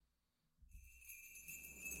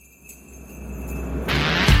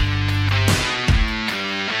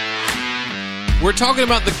We're talking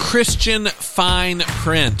about the Christian fine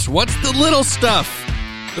print. What's the little stuff?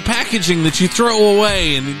 The packaging that you throw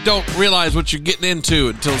away and you don't realize what you're getting into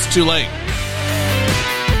until it's too late.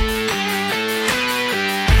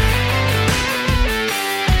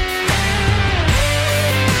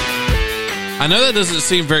 I know that doesn't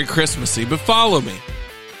seem very Christmassy, but follow me.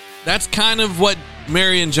 That's kind of what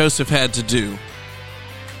Mary and Joseph had to do.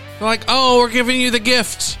 They're like, oh, we're giving you the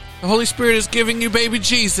gift. The Holy Spirit is giving you baby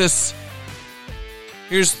Jesus.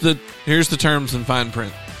 Here's the terms in fine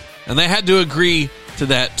print. And they had to agree to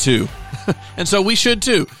that too. And so we should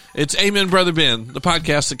too. It's Amen, Brother Ben, the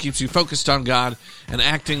podcast that keeps you focused on God and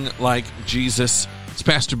acting like Jesus. It's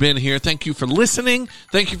Pastor Ben here. Thank you for listening.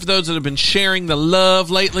 Thank you for those that have been sharing the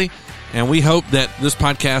love lately. And we hope that this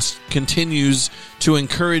podcast continues to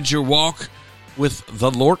encourage your walk with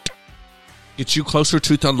the Lord. Get you closer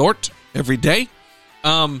to the Lord every day.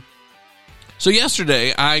 So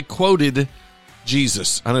yesterday I quoted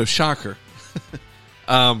Jesus. I know, shocker.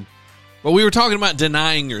 But we were talking about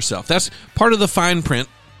denying yourself. That's part of the fine print,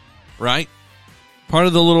 right? Part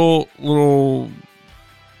of the little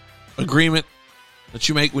agreement that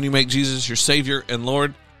you make when you make Jesus your Savior and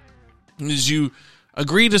Lord is you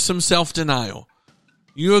agree to some self-denial.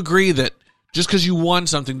 You agree that just because you want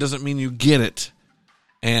something doesn't mean you get it.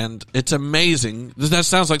 And it's amazing. That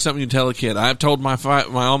sounds like something you tell a kid. I've told my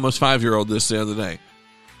almost 5-year-old this the other day.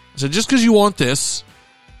 I said, just because you want this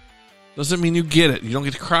doesn't mean you get it. You don't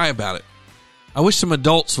get to cry about it. I wish some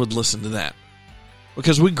adults would listen to that.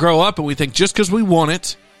 Because we grow up and we think just because we want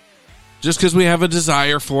it, just because we have a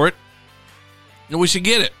desire for it, we should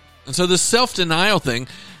get it. And so this self-denial thing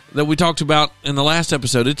that we talked about in the last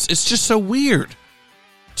episode, it's just so weird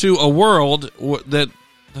to a world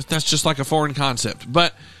that's just like a foreign concept.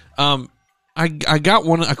 But I got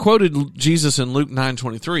one. I quoted Jesus in Luke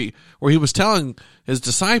 9:23, where he was telling his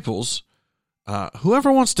disciples,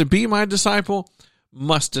 whoever wants to be my disciple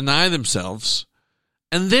must deny themselves.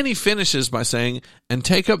 And then he finishes by saying, and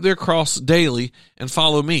take up their cross daily and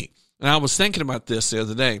follow me. And I was thinking about this the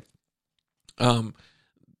other day.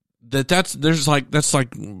 That's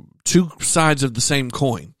like two sides of the same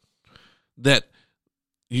coin. That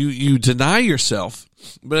you deny yourself,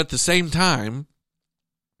 but at the same time,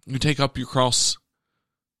 you take up your cross.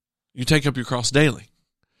 You take up your cross daily.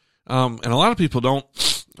 And a lot of people don't.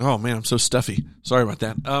 Oh man, I'm so stuffy. Sorry about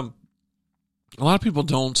that. A lot of people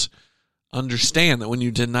don't understand that when you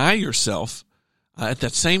deny yourself, at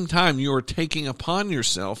that same time, you are taking upon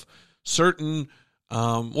yourself certain.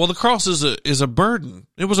 The cross is a burden.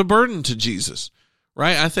 It was a burden to Jesus,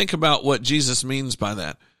 right? I think about what Jesus means by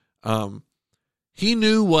that. He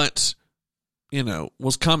knew what,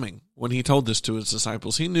 was coming when he told this to his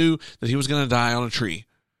disciples. He knew that he was going to die on a tree.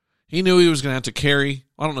 He knew he was going to have to carry.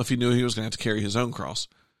 I don't know if he knew he was going to have to carry his own cross.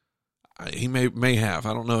 He may have.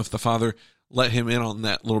 I don't know if the Father let him in on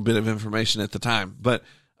that little bit of information at the time, but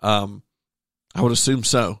I would assume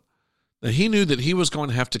so. That he knew that he was going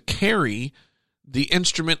to have to carry the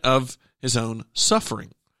instrument of his own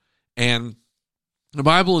suffering. And the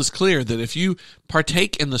Bible is clear that if you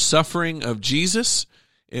partake in the suffering of Jesus,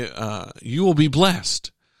 you will be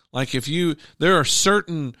blessed. Like there are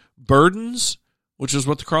certain burdens, which is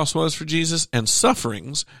what the cross was for Jesus, and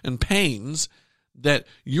sufferings and pains that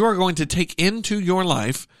you are going to take into your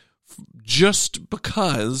life just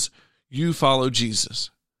because you follow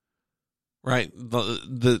Jesus, right?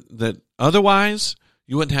 That otherwise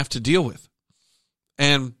you wouldn't have to deal with.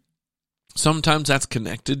 And sometimes that's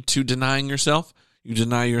connected to denying yourself. You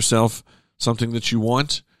deny yourself something that you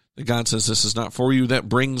want, that God says this is not for you. That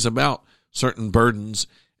brings about certain burdens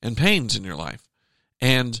and pains in your life.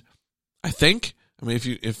 And I think,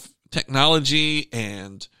 if technology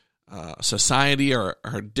and society are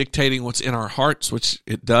dictating what's in our hearts, which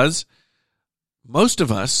it does, most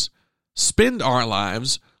of us spend our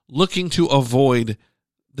lives looking to avoid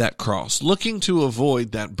that cross, looking to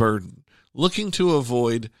avoid that burden, looking to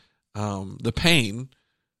avoid the pain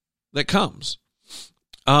that comes.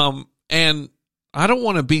 And I don't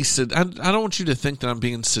want to be, I don't want you to think that I'm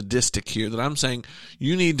being sadistic here, that I'm saying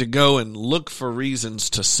you need to go and look for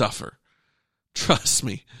reasons to suffer. Trust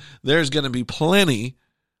me, there's going to be plenty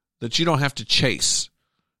that you don't have to chase.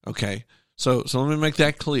 Okay. So let me make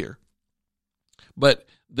that clear. But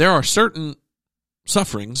there are certain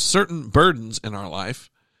sufferings, certain burdens in our life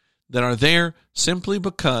that are there simply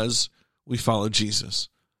because we follow Jesus.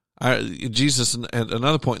 Jesus, at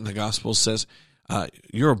another point in the Gospel, says,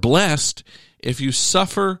 you're blessed if you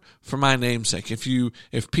suffer for my name's sake,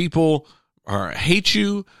 if people hate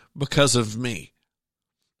you because of me.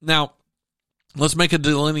 Now, let's make a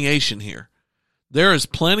delineation here. There is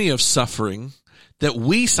plenty of suffering that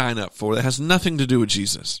we sign up for that has nothing to do with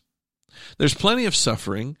Jesus. There's plenty of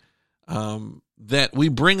suffering that we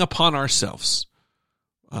bring upon ourselves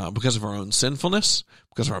because of our own sinfulness,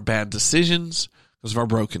 because of our bad decisions, because of our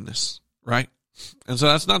brokenness, right? And so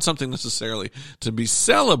that's not something necessarily to be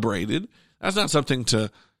celebrated. That's not something to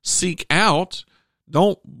seek out.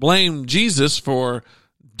 Don't blame Jesus for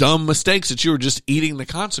dumb mistakes that you were just eating the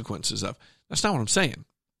consequences of. That's not what I'm saying.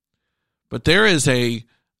 But there is a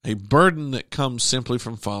burden that comes simply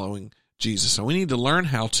from following Jesus. So we need to learn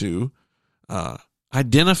how to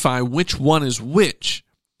identify which one is which,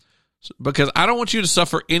 because I don't want you to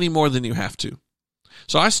suffer any more than you have to.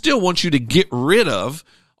 So I still want you to get rid of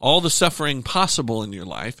all the suffering possible in your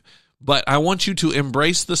life, but I want you to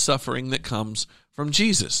embrace the suffering that comes from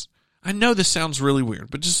Jesus. I know this sounds really weird,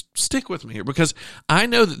 but just stick with me here, because I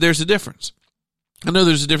know that there's a difference. I know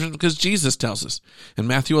there's a difference because Jesus tells us in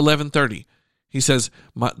Matthew 11:30, he says,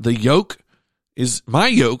 my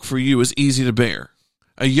yoke for you is easy to bear.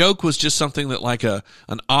 A yoke was just something that like an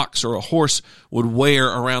ox or a horse would wear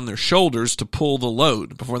around their shoulders to pull the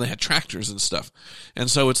load before they had tractors and stuff. And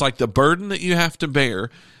so it's like the burden that you have to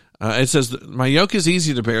bear. It says, my yoke is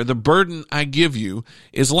easy to bear. The burden I give you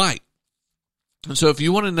is light. And so if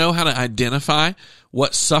you want to know how to identify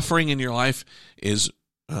what suffering in your life is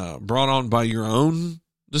brought on by your own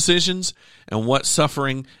decisions and what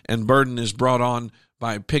suffering and burden is brought on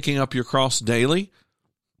by picking up your cross daily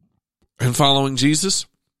and following Jesus,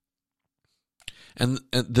 and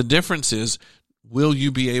the difference is, will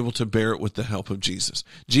you be able to bear it with the help of Jesus?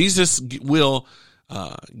 Jesus will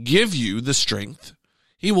give you the strength.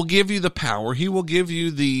 He will give you the power. He will give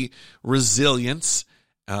you the resilience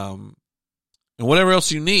and whatever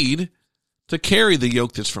else you need to carry the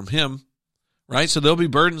yoke that's from him, right? So there'll be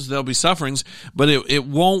burdens, there'll be sufferings, but it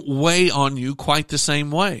won't weigh on you quite the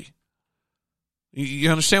same way.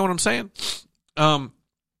 You understand what I'm saying?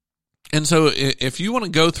 And so if you want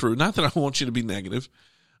to go through, not that I want you to be negative,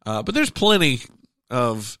 but there's plenty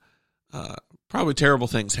of probably terrible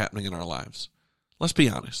things happening in our lives. Let's be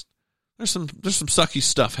honest. There's some sucky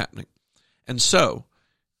stuff happening. And so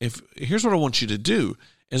here's what I want you to do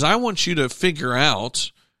is I want you to figure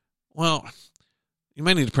out, well, you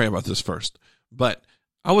may need to pray about this first, but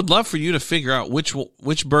I would love for you to figure out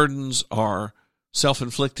which burdens are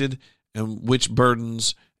self-inflicted and which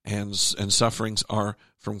burdens and sufferings are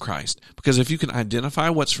from Christ. Because if you can identify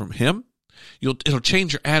what's from him, it'll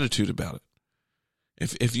change your attitude about it.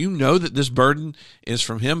 If you know that this burden is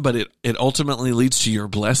from him, but it ultimately leads to your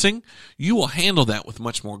blessing, you will handle that with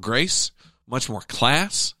much more grace, much more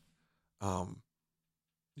class.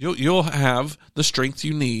 You'll have the strength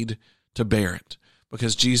you need to bear it,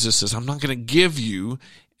 because Jesus says, I'm not going to give you,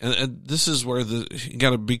 and this is where you got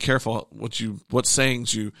to be careful what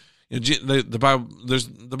sayings you. The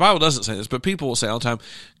Bible doesn't say this, but people will say all the time,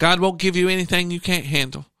 God won't give you anything you can't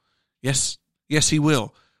handle. Yes, he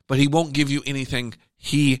will, but he won't give you anything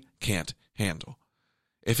he can't handle.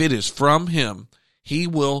 If it is from him, he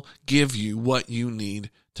will give you what you need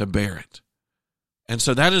to bear it. And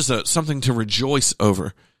so that is something to rejoice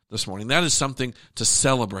over this morning. That is something to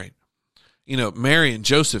celebrate. Mary and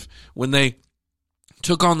Joseph, when they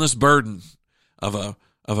took on this burden of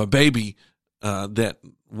a baby that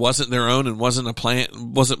wasn't their own and wasn't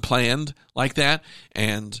planned like that,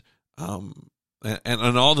 and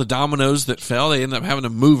all the dominoes that fell, they ended up having to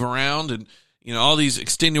move around, and all these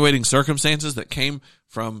extenuating circumstances that came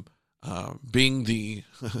from being the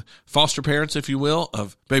foster parents, if you will,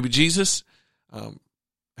 of baby Jesus,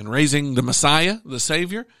 and raising the Messiah, the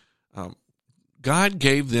Savior. God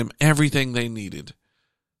gave them everything they needed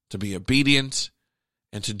to be obedient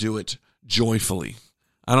and to do it joyfully.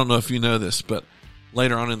 I don't know if you know this, but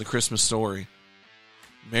later on in the Christmas story,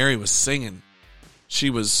 Mary was singing. She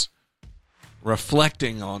was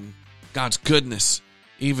reflecting on God's goodness,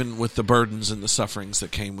 even with the burdens and the sufferings that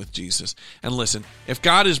came with Jesus. And listen, if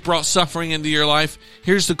God has brought suffering into your life,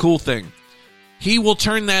 here's the cool thing. He will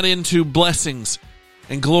turn that into blessings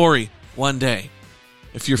and glory one day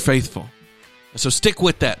if you're faithful. So stick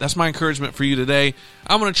with that. That's my encouragement for you today.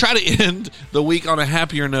 I'm going to try to end the week on a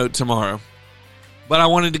happier note tomorrow, but I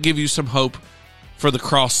wanted to give you some hope for the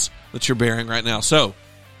cross that you're bearing right now. So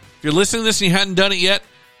if you're listening to this and you hadn't done it yet,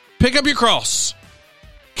 pick up your cross.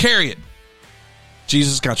 Carry it.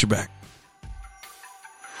 Jesus got your back.